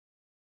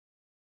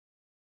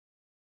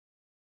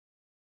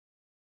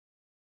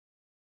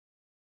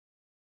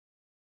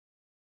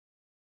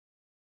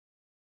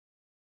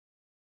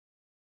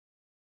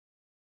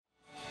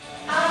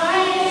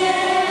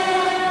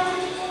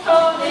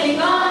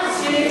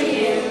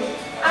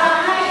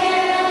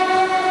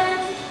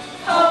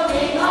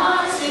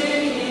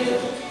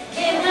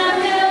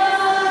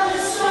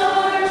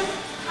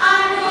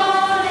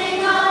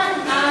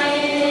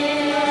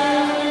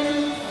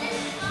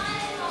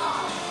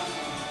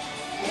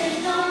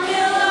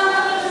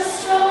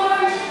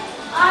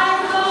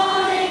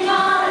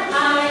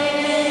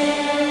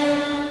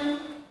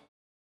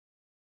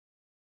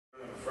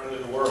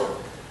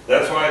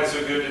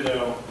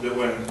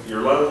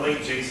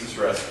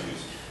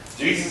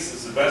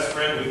best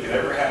friend we could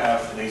ever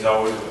have, and he's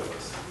always with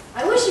us.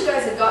 I wish you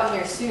guys had gotten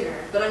here sooner,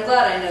 but I'm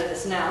glad I know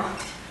this now.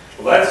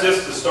 Well, that's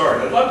just the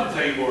start. I'd love to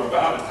tell you more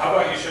about it. How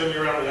about you show me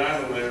around the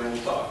island later and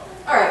we'll talk?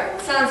 All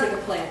right, sounds like a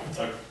plan.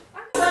 Okay.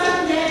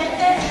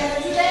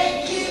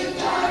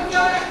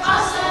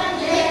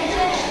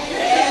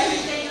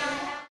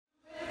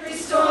 Every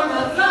storm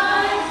of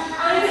life,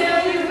 I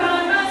know you're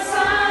by my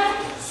side,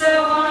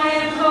 so I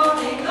am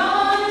holding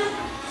on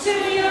to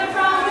your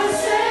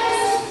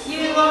promises.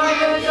 You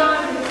are the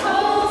dawn who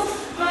holds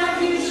my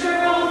future,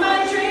 all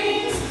my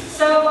dreams,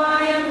 so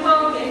I am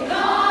holding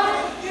on.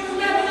 You'll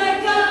never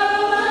let go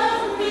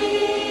of me.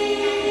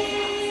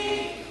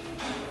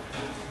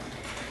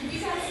 Did you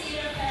guys see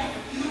it okay?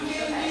 You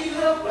gave me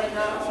hope when I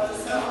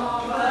was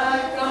all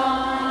but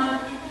gone.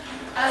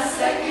 A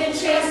second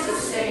chance to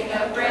sing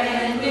a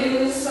brand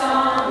new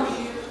song.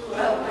 You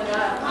open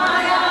up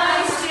my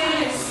eyes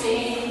to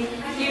see.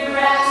 You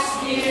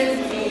rescued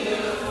me,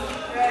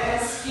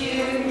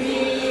 rescued me.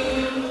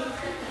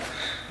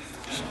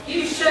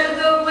 You showed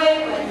the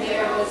way when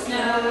there was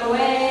no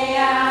way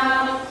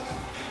out.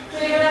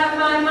 Cleared up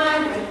my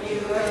mind when you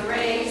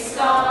erased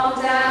all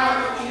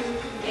doubt. You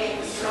made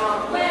me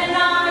strong when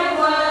I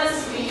was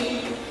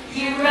weak.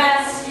 You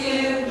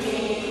rescued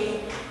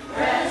me,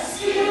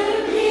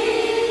 rescued me.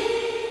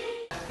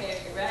 Okay,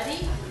 are you ready?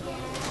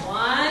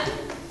 1, 2,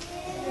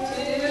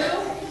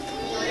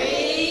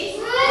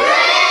 3.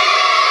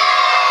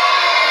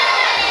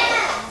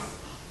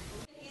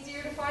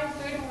 Easier to find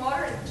food and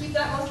water and keep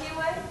that monkey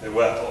away?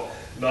 Well,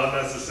 not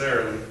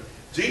necessarily.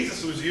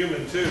 Jesus was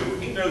human too.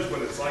 He knows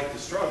what it's like to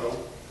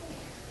struggle.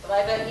 But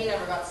I bet he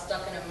never got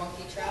stuck in a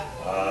monkey trap.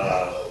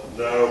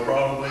 No,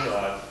 probably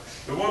not.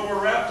 But when we're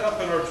wrapped up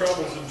in our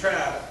troubles and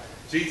trapped,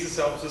 Jesus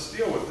helps us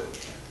deal with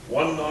it,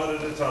 one knot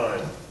at a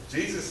time.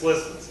 Jesus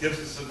listens, gives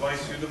us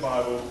advice through the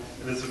Bible,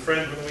 and is a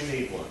friend when we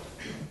need one.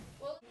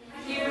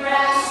 You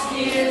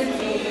rescued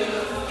me,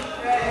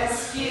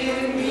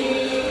 rescued me.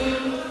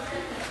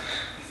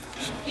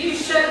 You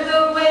showed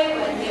the way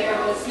when there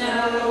was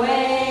no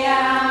way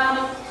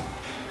out.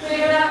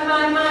 Cleared up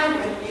my mind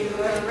when you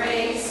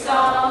erased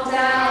all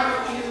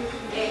doubt. You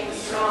made me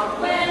strong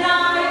when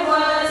I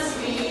was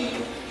weak.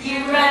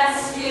 You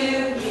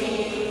rescued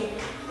me,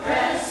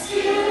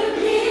 rescued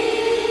me.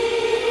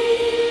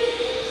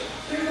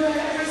 Through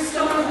every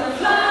storm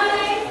of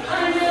life, I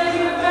know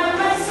you're by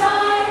my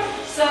side,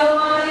 so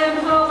I am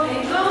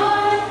holding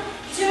on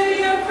to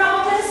your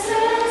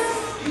promises.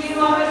 You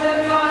are the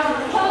God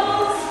who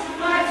holds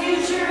my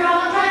future,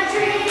 all my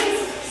dreams,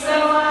 so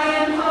I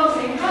am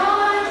holding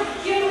on.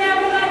 You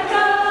never let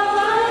go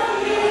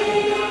of me.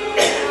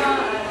 I'm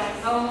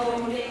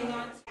holding on.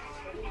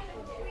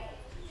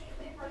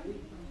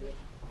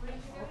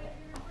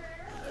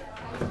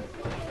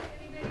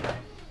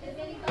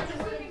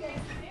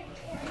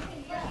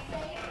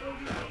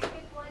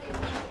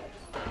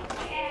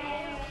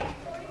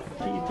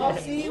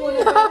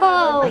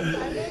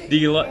 Do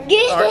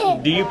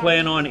you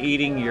plan on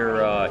eating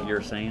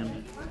your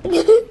sand?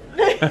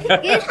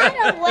 Get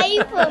out away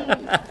from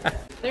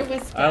me.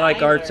 I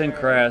like arts and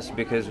crafts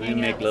because we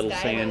make little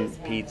sand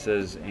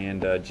pizzas,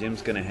 and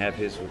Jim's gonna have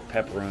his with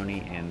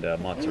pepperoni and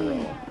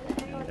mozzarella.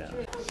 And,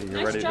 so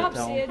you're ready to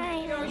tell him?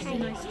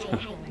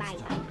 Hi,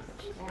 bye.